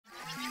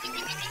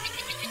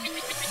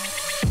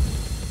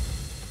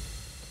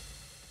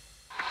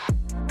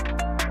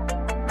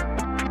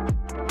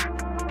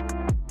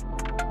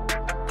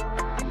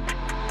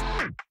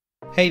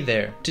Hey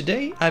there!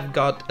 Today I've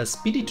got a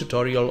speedy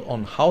tutorial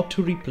on how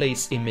to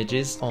replace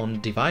images on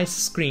device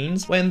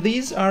screens when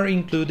these are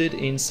included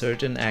in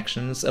certain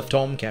actions of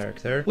Tom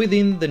character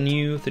within the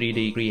new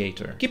 3D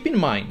Creator. Keep in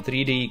mind,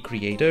 3D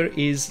Creator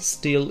is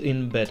still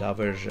in beta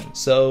version,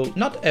 so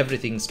not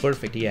everything's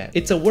perfect yet.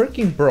 It's a work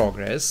in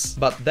progress,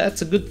 but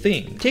that's a good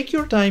thing. Take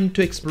your time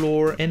to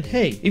explore, and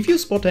hey, if you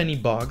spot any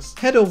bugs,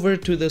 head over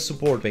to the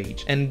support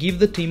page and give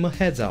the team a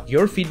heads up.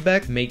 Your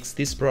feedback makes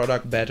this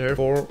product better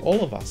for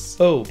all of us.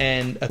 Oh,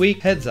 and a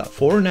quick heads up,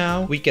 for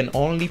now we can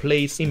only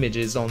place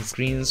images on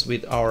screens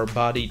with our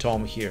body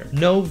Tom here.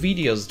 No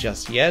videos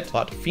just yet,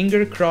 but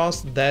finger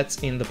crossed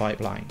that's in the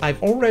pipeline.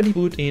 I've already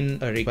put in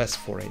a request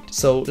for it,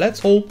 so let's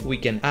hope we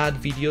can add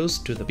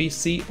videos to the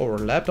PC or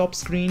laptop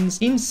screens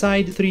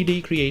inside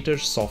 3D Creator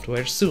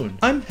software soon.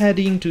 I'm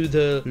heading to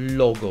the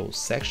Logos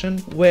section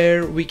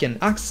where we can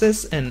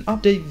access and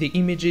update the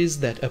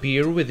images that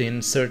appear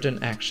within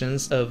certain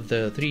actions of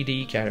the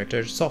 3D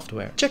Character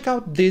software. Check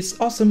out these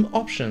awesome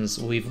options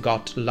we've got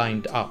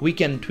lined up. We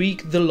can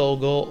tweak the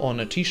logo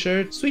on a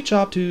t-shirt, switch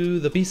up to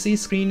the PC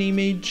screen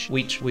image,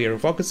 which we're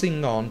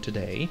focusing on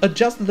today,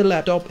 adjust the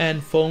laptop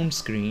and phone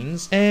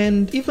screens,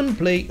 and even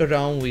play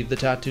around with the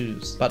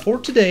tattoos. But for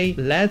today,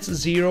 let's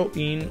zero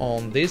in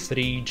on these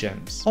three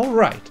gems.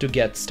 Alright, to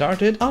get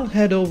started, I'll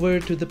head over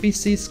to the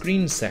PC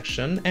screen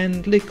section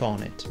and click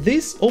on it.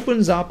 This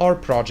opens up our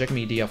project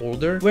media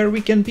folder where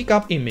we can pick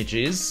up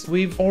images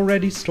we've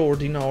already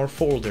stored in our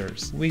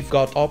folders. We've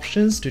got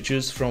options to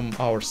choose from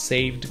our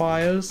saved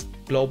files,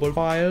 global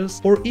files,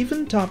 or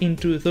even tap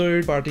into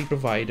third-party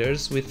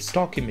providers with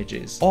stock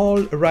images,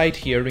 all right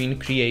here in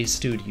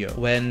CreateStudio.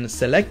 When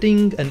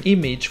selecting an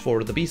image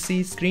for the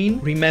PC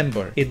screen,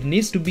 remember it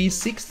needs to be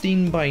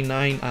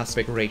 16:9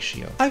 aspect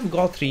ratio. I've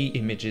got three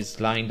images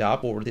lined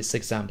up for this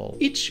example,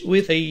 each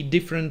with a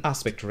different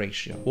aspect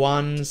ratio.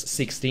 One's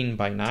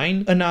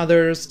 16:9,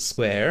 another's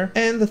square,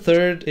 and the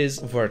third is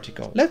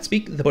vertical. Let's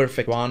pick the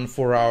perfect one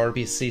for our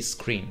PC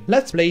screen.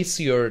 Let's place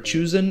your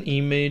chosen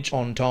image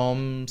on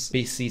Tom's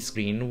PC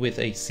screen with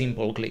a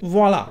simple click.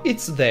 Voila,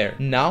 it's there.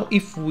 Now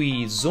if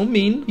we zoom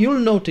in, you'll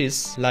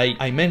notice, like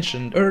I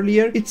mentioned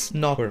earlier, it's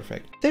not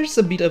perfect. There's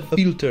a bit of a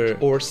filter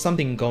or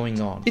something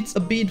going on. It's a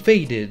bit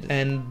faded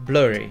and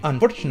blurry.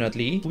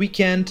 Unfortunately, we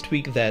can't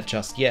tweak that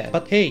just yet.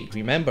 But hey,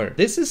 remember,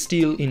 this is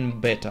still in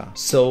beta,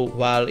 so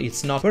while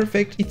it's not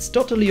perfect, it's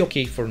totally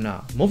okay for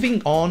now.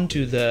 Moving on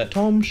to the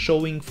Tom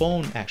showing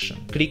phone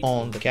action. Click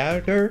on the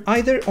character,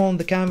 either on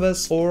the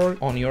canvas or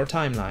on your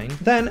timeline,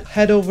 then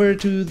head over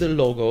to the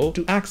logo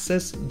to access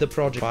the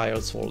project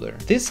files folder.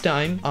 This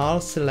time,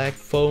 I'll select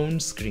phone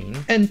screen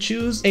and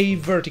choose a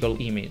vertical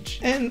image.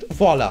 And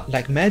voila,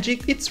 like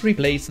magic, it's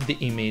replaced the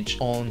image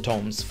on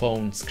Tom's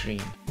phone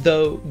screen.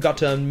 Though,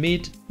 gotta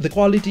admit, the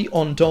quality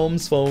on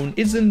Tom's phone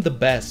isn't the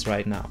best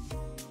right now.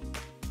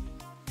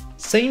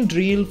 Same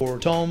drill for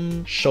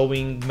Tom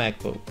showing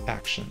MacBook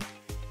action.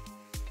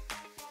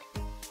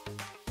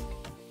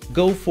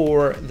 Go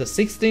for the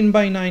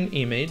 16:9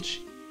 image.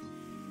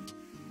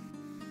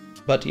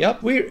 But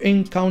yep, we're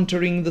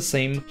encountering the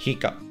same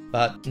hiccup.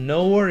 But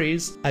no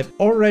worries, I've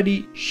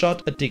already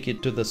shot a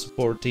ticket to the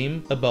support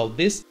team about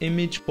this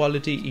image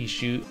quality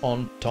issue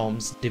on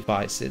Tom's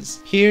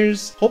devices.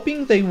 Here's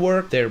hoping they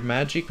work their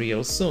magic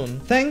real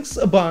soon. Thanks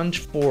a bunch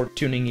for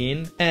tuning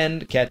in,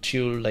 and catch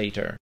you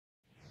later.